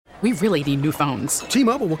We really need new phones.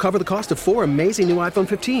 T-Mobile will cover the cost of 4 amazing new iPhone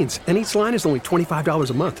 15s, and each line is only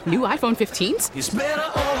 $25 a month. New iPhone 15s? It's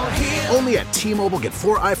better over here. Only at T-Mobile, get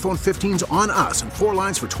 4 iPhone 15s on us and 4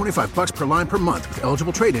 lines for $25 per line per month with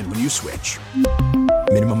eligible trade-in when you switch.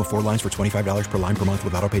 Minimum of 4 lines for $25 per line per month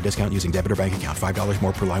with autopay discount using debit or bank account. $5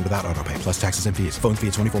 more per line without autopay, plus taxes and fees. Phone fee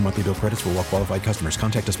at 24 monthly bill credits for well-qualified customers.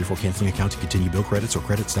 Contact us before canceling account to continue bill credits or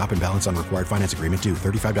credit stop and balance on required finance agreement due.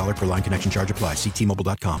 $35 per line connection charge applies. See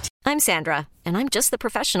T-Mobile.com. I'm Sandra, and I'm just the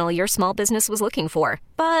professional your small business was looking for.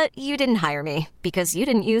 But you didn't hire me because you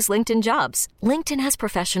didn't use LinkedIn Jobs. LinkedIn has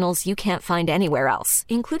professionals you can't find anywhere else,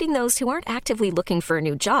 including those who aren't actively looking for a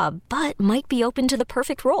new job, but might be open to the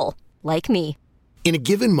perfect role, like me. In a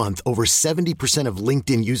given month, over 70% of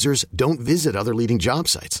LinkedIn users don't visit other leading job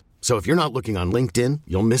sites. So if you're not looking on LinkedIn,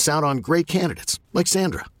 you'll miss out on great candidates like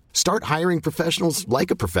Sandra. Start hiring professionals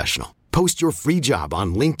like a professional. Post your free job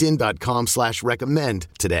on linkedin.com/recommend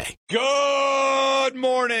today. Good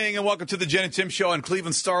morning and welcome to the Jen and Tim Show on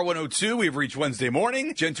Cleveland Star 102. We've reached Wednesday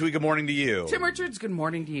morning. Jen Tui, good morning to you. Tim Richards, good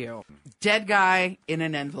morning to you. Dead guy in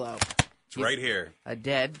an envelope. It's right here. A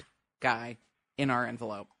dead guy in our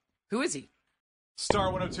envelope. Who is he?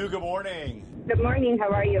 Star 102, good morning. Good morning. How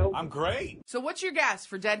are you? I'm great. So what's your guess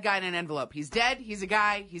for dead guy in an envelope? He's dead, he's a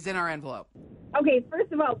guy, he's in our envelope. Okay,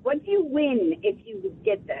 first of all, what do you win if you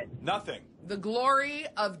get this? Nothing. The glory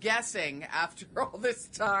of guessing after all this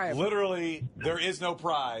time. Literally, there is no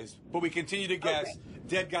prize, but we continue to guess. Okay.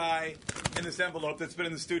 Dead guy in this envelope that's been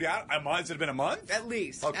in the studio. Has it been a month? At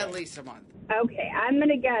least. Okay. At least a month. Okay, I'm going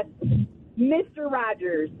to guess Mr.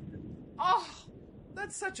 Rogers. Oh,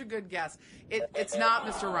 that's such a good guess. It's not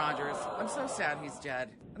Mr. Rogers. I'm so sad he's dead.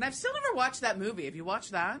 And I've still never watched that movie. Have you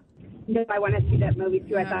watched that? No, I want to see that movie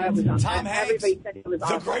too. I thought it was awesome. Tom Hanks, Everybody said it was the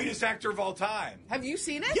awesome. greatest actor of all time. Have you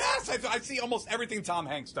seen it? Yes, I see almost everything Tom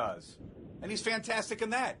Hanks does. And he's fantastic in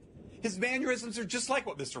that. His mannerisms are just like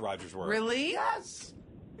what Mr. Rogers were. Really? Yes.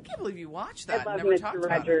 I can't believe you watched that. I love Never Mr. talked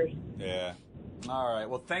Rogers. About it. Yeah. All right.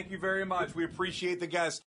 Well, thank you very much. We appreciate the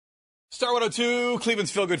guest. Star 102,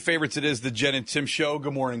 Cleveland's Feel Good Favorites. It is the Jen and Tim Show.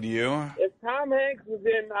 Good morning to you. If Tom Hanks was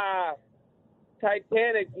in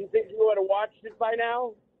Titanic, do you think you would have watched it by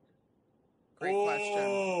now? Great question.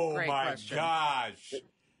 Oh, Great my question. gosh.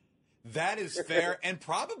 That is fair, and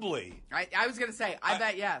probably. I was going to say, I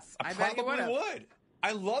bet yes. I bet you probably would.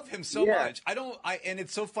 I love him so much. And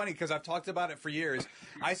it's so funny because I've talked about it for years.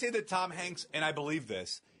 I say that Tom Hanks, and I believe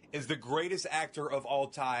this, is the greatest actor of all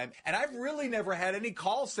time. And I've really never had any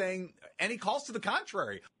calls to the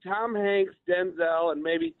contrary. Tom Hanks, Denzel, and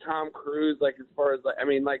maybe Tom Cruise, like as far as,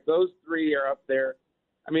 those three are up there.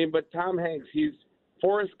 But Tom Hanks,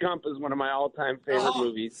 Forrest Gump is one of my all-time favorite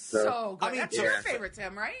movies. So good. That's your favorite,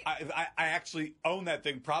 Tim, right? I actually own that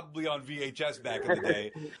thing probably on VHS back in the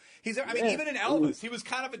day. Even in Elvis, he was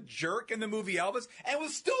kind of a jerk in the movie Elvis, and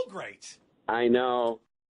was still great. I know.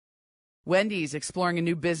 Wendy's exploring a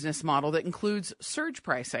new business model that includes surge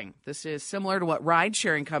pricing. This is similar to what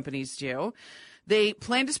ride-sharing companies do. They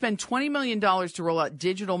plan to spend $20 million to roll out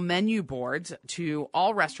digital menu boards to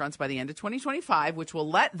all restaurants by the end of 2025, which will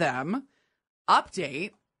let them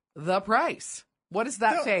update the price. What is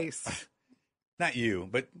that face? Not you,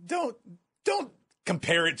 but don't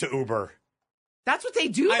compare it to Uber. That's what they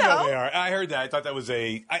do, though. I know they are. I heard that. I thought that was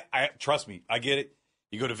trust me, I get it.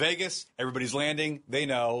 You go to Vegas, everybody's landing, they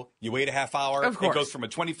know. You wait a half hour, of course. It goes from a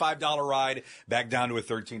 $25 ride back down to a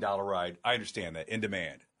 $13 ride. I understand that. In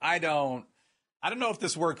demand. I don't know if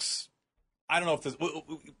this works. I don't know if this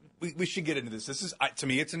we should get into this. This is to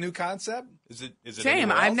me it's a new concept. Is it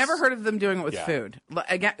Same. I've never heard of them doing it with Yeah. food.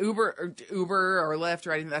 Again, Uber or Lyft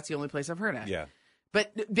or anything, that's the only place I've heard it. Yeah.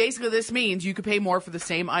 But basically this means you could pay more for the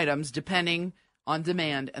same items depending on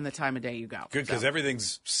demand and the time of day you go. Good, because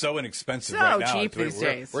everything's so inexpensive so right now. cheap these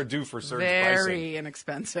days. We're due for surge Very pricing.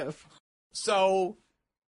 inexpensive. So,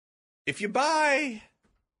 if you buy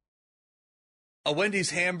a Wendy's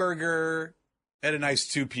hamburger at a nice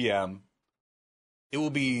 2 p.m., it will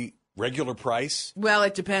be regular price. Well,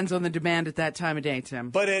 it depends on the demand at that time of day,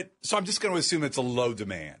 Tim. So I'm just going to assume it's a low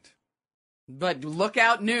demand. But look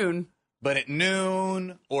out noon. But at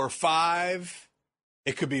noon or 5,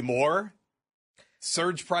 it could be more.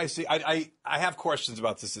 Surge pricing. I have questions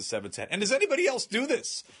about this at 7:10. And does anybody else do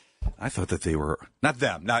this? I thought that they were not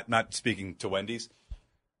them. Not speaking to Wendy's.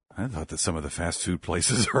 I thought that some of the fast food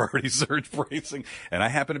places are already surge pricing, and I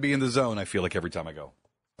happen to be in the zone. I feel like every time I go.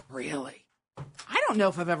 Really? I don't know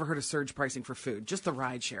if I've ever heard of surge pricing for food. Just the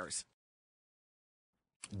ride shares.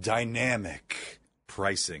 Dynamic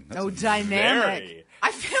pricing. That's dynamic.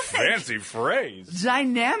 I feel fancy phrase.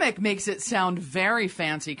 Dynamic makes it sound very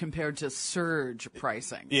fancy compared to surge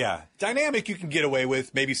pricing. Yeah, dynamic you can get away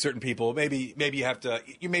with. Maybe certain people. Maybe you have to.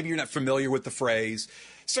 Maybe you're not familiar with the phrase.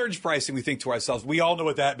 Surge pricing. We think to ourselves, we all know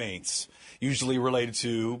what that means. Usually related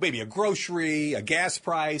to maybe a grocery, a gas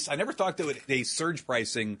price. I never thought that a surge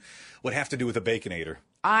pricing would have to do with a Baconator.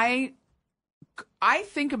 I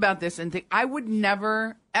think about this and think I would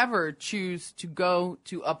never, ever choose to go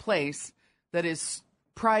to a place that is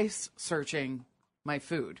price searching my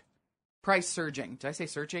food. Price surging. Did I say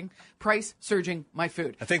searching? Price surging my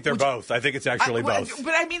food. I think they're both. I think it's actually both.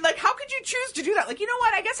 But I mean, like, how could you choose to do that? Like, you know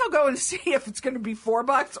what? I guess I'll go and see if it's going to be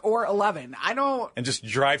 $4 or $11. I don't. And just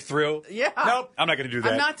drive through? Yeah. Nope, I'm not going to do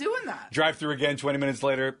that. I'm not doing that. Drive through again 20 minutes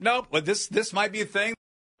later. Nope, but this might be a thing.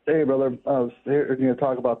 Hey, brother. I was here to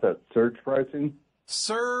talk about that surge pricing.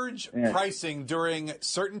 Surge pricing during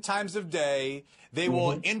certain times of day. They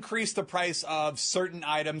will increase the price of certain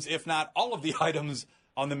items, if not all of the items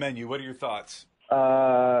on the menu. What are your thoughts?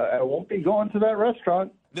 I won't be going to that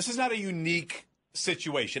restaurant. This is not a unique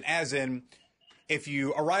situation, as in if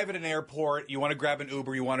you arrive at an airport, you want to grab an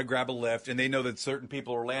Uber, you want to grab a Lyft, and they know that certain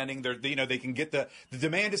people are landing. They can get the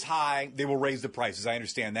demand is high. They will raise the prices. I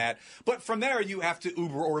understand that. But from there, you have to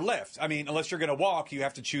Uber or Lyft. I mean, unless you're going to walk, you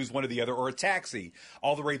have to choose one or the other, or a taxi.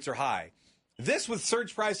 All the rates are high. This with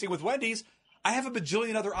surge pricing with Wendy's, I have a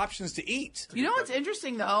bajillion other options to eat. You know what's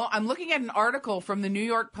interesting, though? I'm looking at an article from the New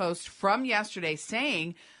York Post from yesterday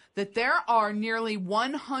saying that there are nearly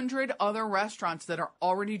 100 other restaurants that are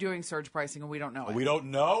already doing surge pricing, and we don't know it. We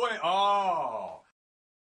don't know it? Oh.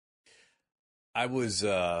 I was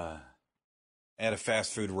at a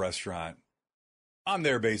fast food restaurant. I'm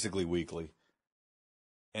there basically weekly.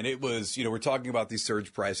 And it was, we're talking about these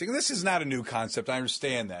surge pricing. And this is not a new concept. I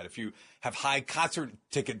understand that. If you have high concert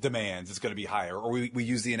ticket demands, it's going to be higher. Or we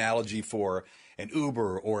use the analogy for an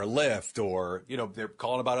Uber or a Lyft, or, they're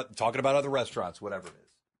talking about other restaurants, whatever it is.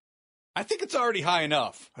 I think it's already high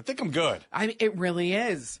enough. I think I'm good. I mean, it really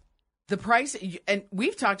is. The price, and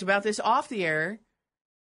we've talked about this off the air.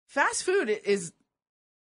 Fast food is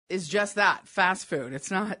just that, fast food.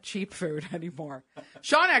 It's not cheap food anymore.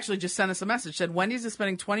 Sean actually just sent us a message, said Wendy's is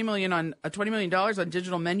spending $20 million on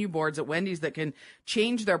digital menu boards at Wendy's that can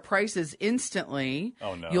change their prices instantly.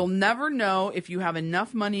 Oh, no. You'll never know if you have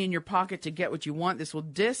enough money in your pocket to get what you want. This will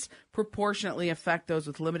disproportionately affect those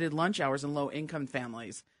with limited lunch hours and low-income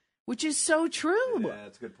families, which is so true. Yeah,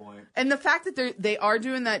 that's a good point. And the fact that they are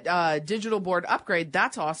doing that digital board upgrade,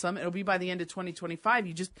 that's awesome. It'll be by the end of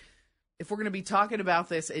 2025. If we're going to be talking about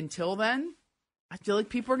this until then, I feel like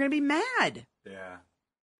people are going to be mad. Yeah.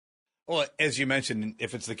 Well, as you mentioned,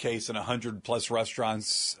 if it's the case and 100-plus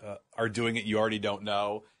restaurants are doing it, you already don't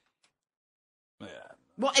know. Yeah.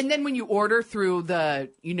 Well, and then when you order through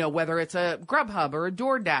the, whether it's a Grubhub or a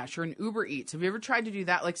DoorDash or an Uber Eats, have you ever tried to do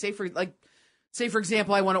that? Like, say for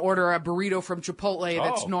example, I want to order a burrito from Chipotle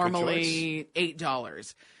that's normally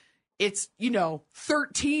 $8. It's,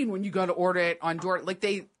 $13 when you go to order it on Door. Like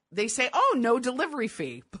they say, oh, no delivery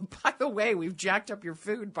fee. But by the way, we've jacked up your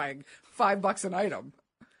food by $5 an item.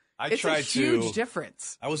 It's a huge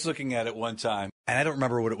difference. I was looking at it one time, and I don't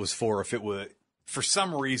remember what it was for. If it was, for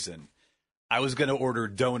some reason, I was going to order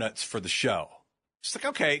donuts for the show. Just like,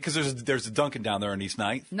 okay, because there's a Dunkin' down there on East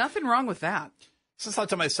 9th. Nothing wrong with that. So I thought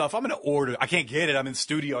to myself, I'm going to order. I can't get it. I'm in the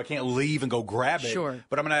studio. I can't leave and go grab it. Sure.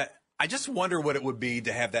 But I just wonder what it would be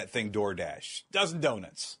to have that thing DoorDash. Dozen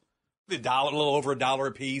donuts. A little over $1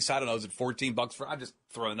 a piece. I don't know. Is it $14 for? I'm just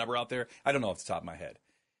throwing a number out there. I don't know off the top of my head.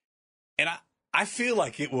 And I feel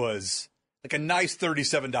like it was like a nice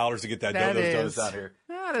 $37 to get those donuts out here.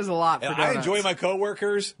 That is a lot for donuts. I enjoy my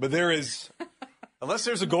coworkers, but there is, unless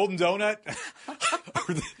there's a golden donut.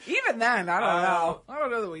 Even then, I don't know. I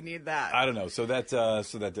don't know that we need that. I don't know. So that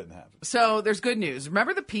didn't happen. So there's good news.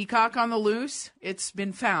 Remember the peacock on the loose? It's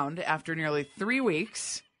been found after nearly 3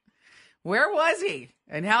 weeks. Where was he?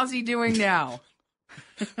 And how's he doing now?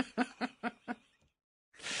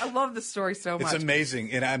 I love the story so much. It's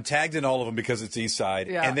amazing. And I'm tagged in all of them because it's East Side.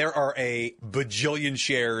 Yeah. And there are a bajillion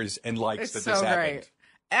shares and likes this happened. Great.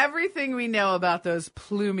 Everything we know about those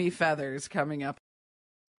plumy feathers coming up.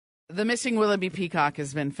 The missing Willoughby peacock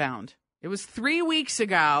has been found. It was 3 weeks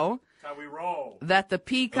ago. That's how we roll. That the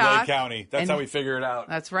peacock. Lake County. That's how we figure it out.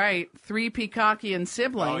 That's right. 3 Peacockian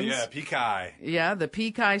siblings. Oh, yeah, Peacock. Yeah, the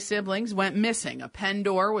Peacock siblings went missing. A pen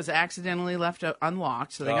door was accidentally left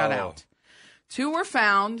unlocked, so they got out. 2 were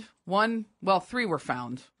found. 3 were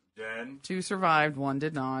found. Then 2 survived. 1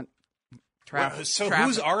 did not.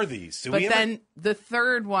 Whose are these? Then the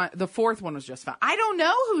fourth one was just found. I don't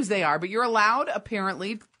know whose they are, but you're allowed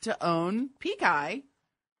apparently to own Peacock.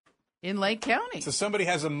 in Lake County. So somebody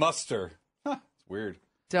has a muster. Huh, it's weird.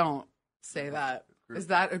 Don't say that. Is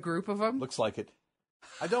that a group of them? Looks like it.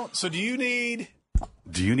 I don't. So do you need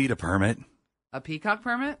a permit? A peacock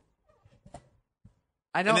permit?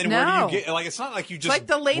 I don't and then know. Where do you get, like, it's not like you just. It's like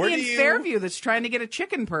the lady in Fairview that's trying to get a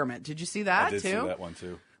chicken permit. Did you see that, I did too? see that one,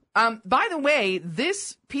 too. By the way,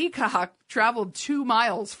 this peacock traveled 2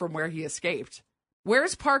 miles from where he escaped.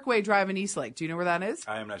 Where's Parkway Drive in Eastlake? Do you know where that is?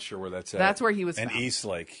 I am not sure where that's at. That's where he was found.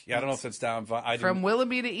 Eastlake. Yeah, I don't know if that's down. From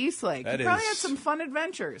Willoughby to Eastlake. He probably had some fun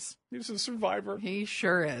adventures. He's a survivor. He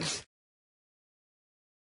sure is.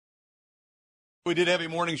 We did have a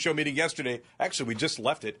morning show meeting yesterday. Actually, we just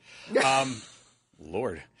left it.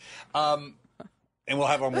 Lord. And we'll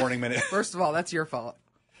have our morning minute. First of all, that's your fault.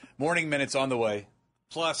 Morning minutes on the way.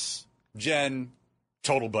 Plus, Jen,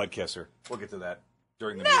 total butt kisser. We'll get to that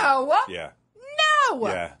during the meeting. Yeah. No.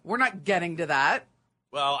 Yeah. We're not getting to that.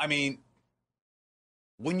 Well, I mean,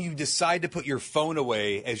 when you decide to put your phone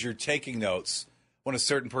away as you're taking notes, when a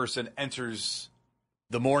certain person enters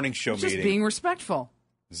the morning show meeting. Just being respectful.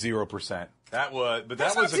 0%. That was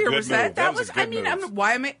a good move. That was a good move.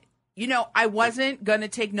 I wasn't going to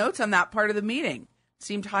take notes on that part of the meeting. It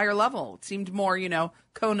seemed higher level. It seemed more,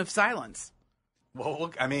 cone of silence. Well,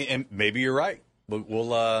 look, I mean, and maybe you're right.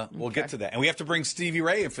 We'll get to that. And we have to bring Stevie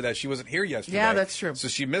Ray in for that. She wasn't here yesterday. Yeah, that's true. So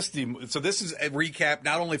she missed so this is a recap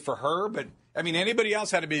not only for her, but, I mean, anybody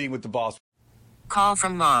else had a meeting with the boss. Call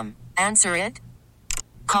from mom. Answer it.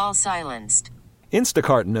 Call silenced.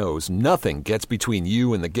 Instacart knows nothing gets between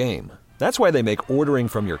you and the game. That's why they make ordering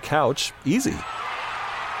from your couch easy.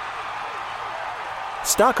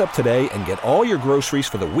 Stock up today and get all your groceries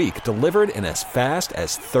for the week delivered in as fast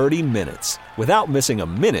as 30 minutes without missing a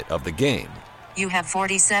minute of the game. You have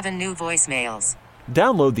 47 new voicemails.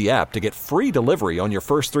 Download the app to get free delivery on your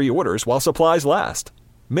first 3 orders while supplies last.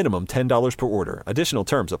 Minimum $10 per order. Additional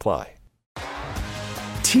terms apply.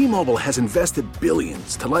 T-Mobile has invested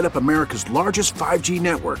billions to light up America's largest 5G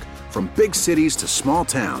network, from big cities to small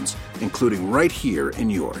towns, including right here in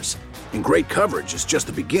yours. And great coverage is just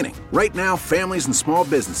the beginning. Right now, families and small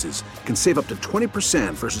businesses can save up to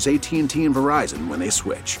 20% versus AT&T and Verizon when they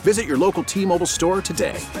switch. Visit your local T-Mobile store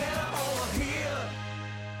today.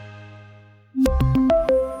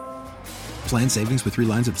 Plan savings with 3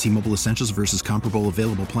 lines of T-Mobile Essentials versus comparable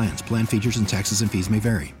available plans. Plan features and taxes and fees may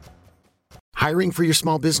vary. Hiring for your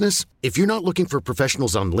small business? If you're not looking for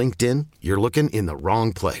professionals on LinkedIn, you're looking in the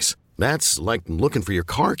wrong place. That's like looking for your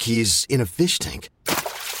car keys in a fish tank.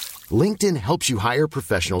 LinkedIn helps you hire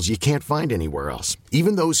professionals you can't find anywhere else,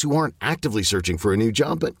 even those who aren't actively searching for a new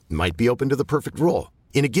job but might be open to the perfect role.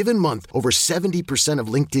 In a given month, over 70% of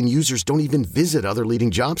LinkedIn users don't even visit other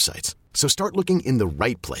leading job sites. So start looking in the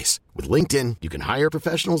right place. With LinkedIn, you can hire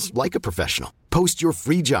professionals like a professional. Post your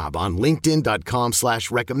free job on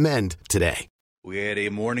linkedin.com/recommend today. We had a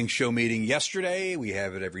morning show meeting yesterday. We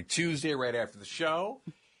have it every Tuesday right after the show.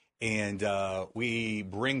 And we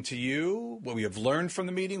bring to you what we have learned from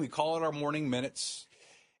the meeting. We call it our morning minutes.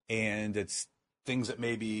 And it's things that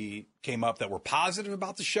maybe came up that were positive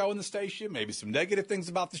about the show in the station, maybe some negative things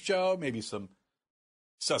about the show, maybe some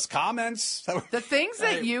sus comments. The thing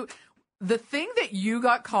that you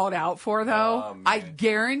got called out for, though, I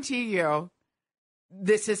guarantee you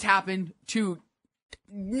this has happened to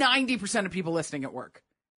 90% of people listening at work.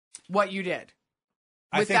 What you did.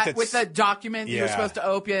 With the document that you're supposed to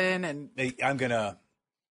open, and I'm gonna,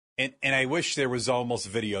 and I wish there was almost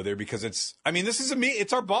video there, because it's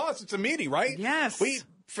it's our boss, it's a meeting, right? Yes.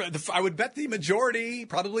 I would bet the majority,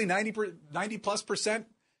 probably 90+%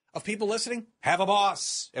 of people listening have a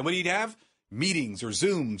boss, and what do you have? Meetings or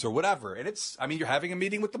Zooms or whatever, and you're having a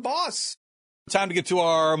meeting with the boss. Time to get to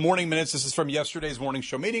our morning minutes. This is from yesterday's morning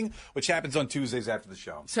show meeting, which happens on Tuesdays after the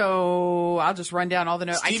show. So I'll just run down all the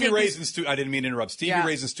notes. Stevie Ray's in studio. I didn't mean to interrupt. Stevie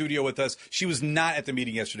Ray's in studio with us. She was not at the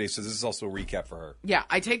meeting yesterday, so this is also a recap for her. Yeah,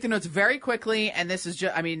 I take the notes very quickly, and this is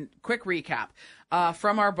just, quick recap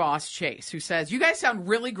from our boss, Chase, who says, "You guys sound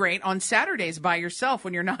really great on Saturdays by yourself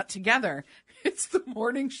when you're not together. It's the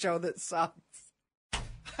morning show that sucks."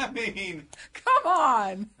 Come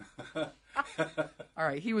on. All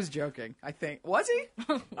right, he was joking, I think. Was he?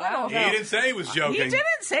 I don't know. He didn't say he was joking. He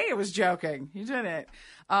didn't say he was joking. He didn't.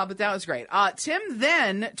 But that was great. Tim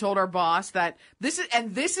then told our boss that this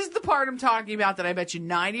is the part I'm talking about that I bet you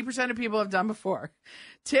 90% of people have done before.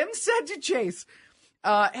 Tim said to Chase,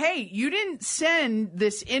 hey, you didn't send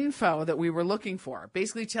this info that we were looking for.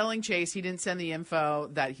 Basically telling Chase he didn't send the info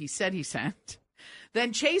that he said he sent.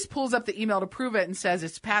 Then Chase pulls up the email to prove it and says,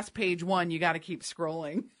 it's past page 1. You got to keep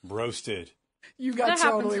scrolling. Roasted. You got That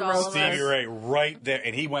totally happens to all of us. roasted. Stevie Ray right there,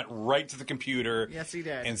 and he went right to the computer. Yes, he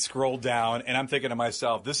did. And scrolled down, and I'm thinking to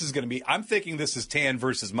myself, I'm thinking this is tan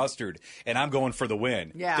versus mustard, and I'm going for the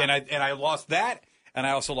win. Yeah. And I lost that, and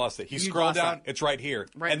I also lost it. He scrolled down, that. it's right here.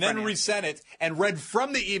 Right and in then front of you. resent it and read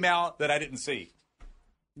from the email that I didn't see.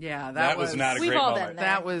 Yeah, That was not a We've great all moment. been there.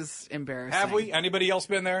 That was embarrassing. Have we? Anybody else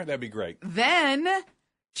been there? That'd be great. Then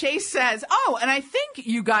Chase says, oh, and I think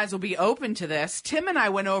you guys will be open to this. Tim and I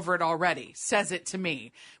went over it already, says it to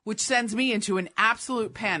me, which sends me into an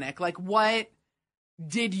absolute panic. Like, what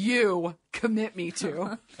did you commit me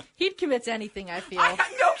to? He'd commit to anything, I feel.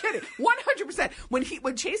 No kidding. 100%.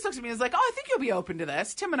 When Chase looks at me and is like, oh, I think you'll be open to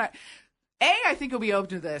this. Tim and I think you'll be open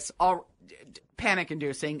to this. All panic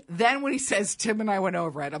inducing. Then when he says Tim and I went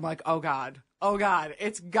over it, I'm like, oh God,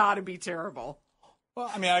 it's got to be terrible. Well,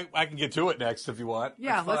 I mean, I can get to it next if you want.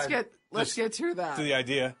 Yeah, That's fine. let's get through that. To the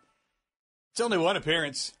idea. It's only one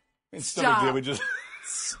appearance. It's no Stop. big deal. We just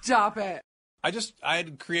Stop it. I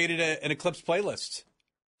had created an Eclipse playlist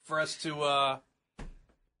for us to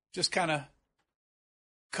just kind of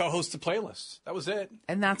co-host the playlist. That was it.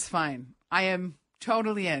 And that's fine. I am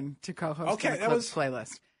totally in to co-host an Eclipse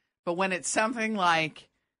playlist. But when it's something like,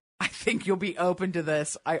 I think you'll be open to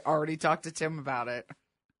this, I already talked to Tim about it.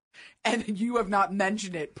 And you have not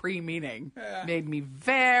mentioned it pre-meeting. Made me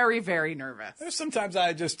very, very nervous. There's sometimes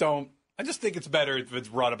I just think it's better if it's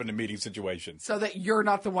brought up in a meeting situation. So that you're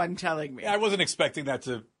not the one telling me. I wasn't expecting that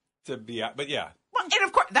to be out, but yeah. Well, and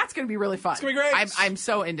of course, that's going to be really fun. It's going to be great. I'm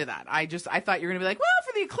so into that. I thought you were going to be like, well,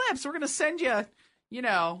 for the Eclipse, we're going to send you,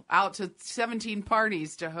 out to 17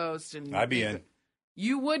 parties to host. And I'd be in.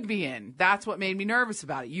 You would be in. That's what made me nervous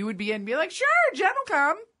about it. You would be in and be like, sure, Jen will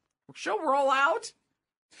come. She'll roll out.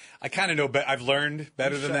 I kind of know, but I've learned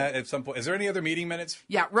better than that at some point. Is there any other meeting minutes?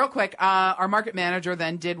 Yeah, real quick. Our market manager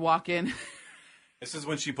then did walk in. This is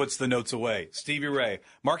when she puts the notes away. Stevie Ray,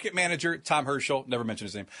 market manager, Tom Herschel, never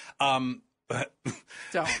mentioned his name.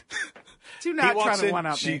 Do not try to in, one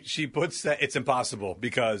up me. She puts that it's impossible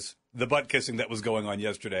because the butt kissing that was going on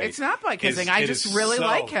yesterday. It's not butt kissing. I just really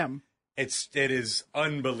like him. It is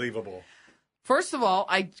unbelievable. First of all,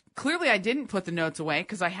 I didn't put the notes away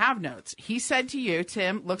because I have notes. He said to you,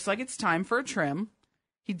 Tim, looks like it's time for a trim.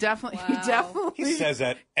 He definitely He says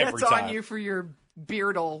that every that's time. on you for your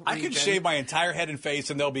beardal I could region. shave my entire head and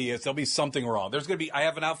face, and there'll be something wrong. There's gonna be. I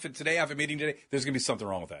have an outfit today. I have a meeting today. There's gonna be something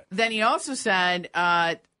wrong with that. Then he also said,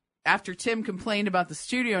 after Tim complained about the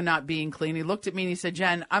studio not being clean, he looked at me and he said,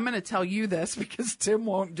 Jen, I'm going to tell you this because Tim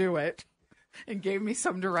won't do it, and gave me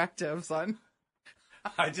some directives on.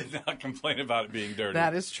 I did not complain about it being dirty.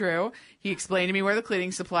 That is true. He explained to me where the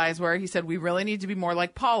cleaning supplies were. He said, we really need to be more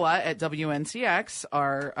like Paula at WNCX,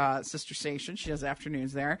 our sister station. She does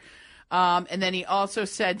afternoons there. And then he also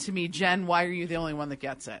said to me, Jen, why are you the only one that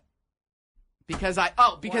gets it? Because the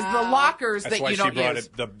lockers That's that why you don't she brought use.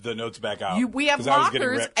 the notes back out. We have 'Cause I was getting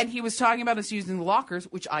lockers, ripped. and he was talking about us using the lockers,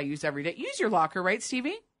 which I use every day. Use your locker, right,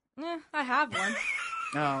 Stevie? Yeah, I have one.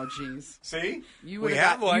 Oh, jeez. See? You We would have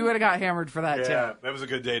have one. You would have got hammered for that, Yeah, too. that was a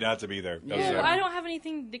good day not to be there. That was, Well, I don't have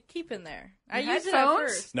anything to keep in there. I Your use it at headphones?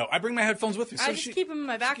 first. No, I bring my headphones with me. So I just keep them in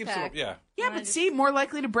my backpack. Yeah. Yeah, but see, more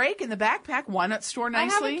likely to break in the backpack. Why not store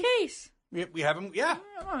nicely? I have a case. We have them. Yeah.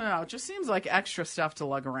 I don't know. It just seems like extra stuff to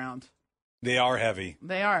lug around. They are heavy.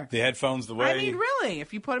 They are. The headphones, the way. I mean, really,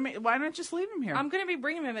 if you put them in, why not just leave them here? I'm going to be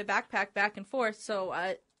bringing them in my backpack back and forth, so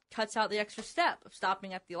it cuts out the extra step of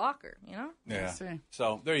stopping at the locker, Yeah. I see.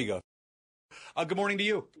 So there you go. Good morning to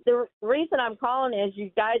you. The reason I'm calling is you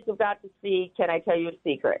guys have got to see Can I Tell You a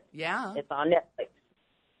Secret? Yeah. It's on Netflix.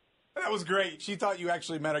 That was great. She thought you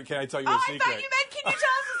actually meant her. Can I tell you a I secret? thought you meant, can you tell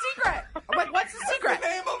us a secret? I'm like, what's the secret? the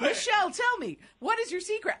name of it? Michelle, tell me. What is your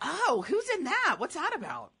secret? Oh, who's in that? What's that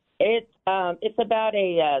about? It's about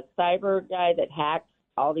a cyber guy that hacks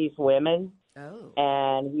all these women,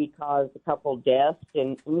 and he caused a couple deaths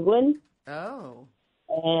in England. Oh.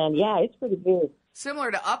 And, yeah, it's pretty big.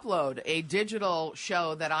 Similar to Upload, a digital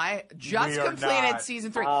show that I just completed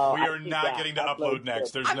season 3. we are not getting to Upload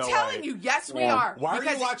next. There's I'm no telling way. you, yes, we are. Why are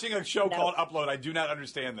Because you watching a show called Upload? I do not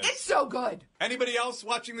understand this. It's so good. Anybody else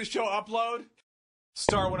watching the show Upload?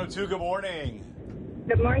 Star 102, good morning.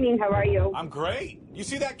 Good morning. How are you? I'm great. You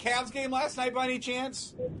see that Cavs game last night by any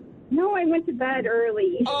chance? No, I went to bed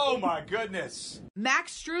early. Oh, my goodness.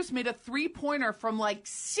 Max Strus made a 3-pointer from like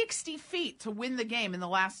 60 feet to win the game in the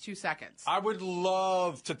last 2 seconds. I would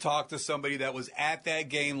love to talk to somebody that was at that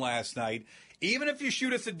game last night. Even if you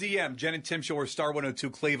shoot us a DM, Jen and Tim Show or Star 102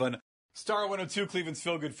 Cleveland. Star 102 Cleveland's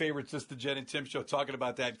feel-good favorites, just the Jen and Tim Show, talking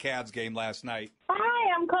about that Cavs game last night.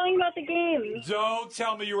 Hi, I'm calling about the game. Don't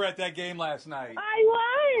tell me you were at that game last night. I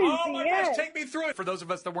was. Oh my gosh, take me through it for those of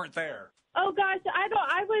us that weren't there. Oh gosh,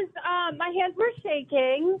 my hands were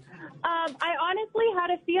shaking. I honestly had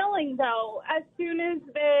a feeling though, as soon as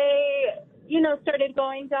they, started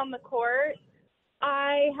going down the court,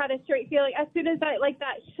 I had a straight feeling. As soon as that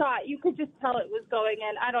shot, you could just tell it was going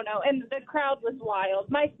in. I don't know. And the crowd was wild.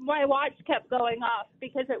 My watch kept going off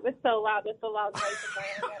because it was so loud with the loud noise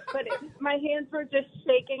environment. But my hands were just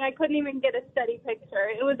shaking. I couldn't even get a steady picture.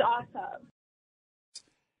 It was awesome.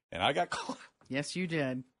 And I got caught. Yes, you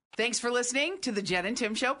did. Thanks for listening to the Jen and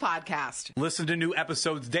Tim Show podcast. Listen to new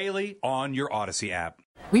episodes daily on your Odyssey app.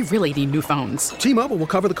 We really need new phones. T-Mobile will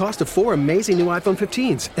cover the cost of 4 amazing new iPhone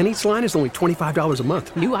 15s, and each line is only $25 a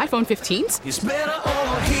month. New iPhone 15s? It's better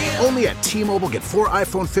over here. Only at T-Mobile, get 4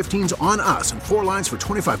 iPhone 15s on us and 4 lines for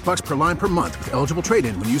 $25 per line per month with eligible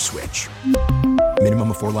trade-in when you switch.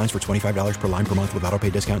 Minimum of 4 lines for $25 per line per month with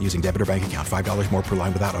autopay discount using debit or bank account. $5 more per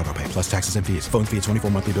line without autopay, plus taxes and fees. Phone fee at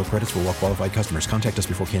 24 monthly bill credits for well-qualified customers. Contact us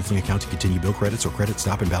before canceling account to continue bill credits or credit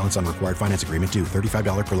stop and balance on required finance agreement due.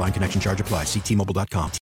 $35 per line connection charge applies. See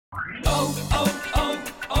T-Mobile.com.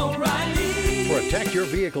 O'Reilly. Protect your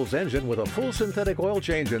vehicle's engine with a full synthetic oil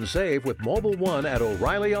change and save with Mobile One at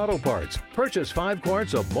O'Reilly Auto Parts. Purchase 5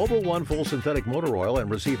 quarts of Mobile One full synthetic motor oil and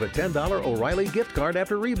receive a $10 O'Reilly gift card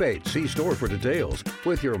after rebate. See store for details.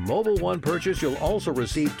 With your Mobile One purchase, you'll also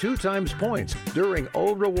receive 2 times points during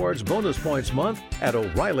O Rewards Bonus Points Month at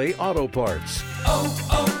O'Reilly Auto Parts.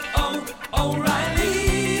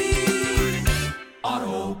 O'Reilly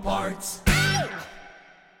Auto Parts.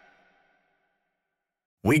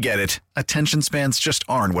 We get it. Attention spans just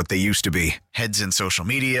aren't what they used to be. Heads in social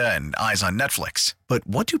media and eyes on Netflix. But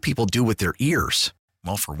what do people do with their ears?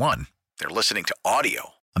 Well, for one, they're listening to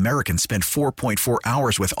audio. Americans spend 4.4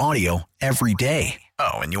 hours with audio every day.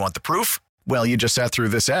 Oh, and you want the proof? Well, you just sat through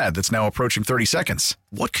this ad that's now approaching 30 seconds.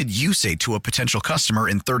 What could you say to a potential customer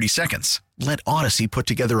in 30 seconds? Let Odyssey put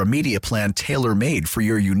together a media plan tailor-made for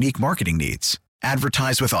your unique marketing needs.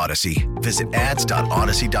 Advertise with Odyssey. Visit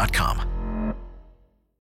ads.odyssey.com.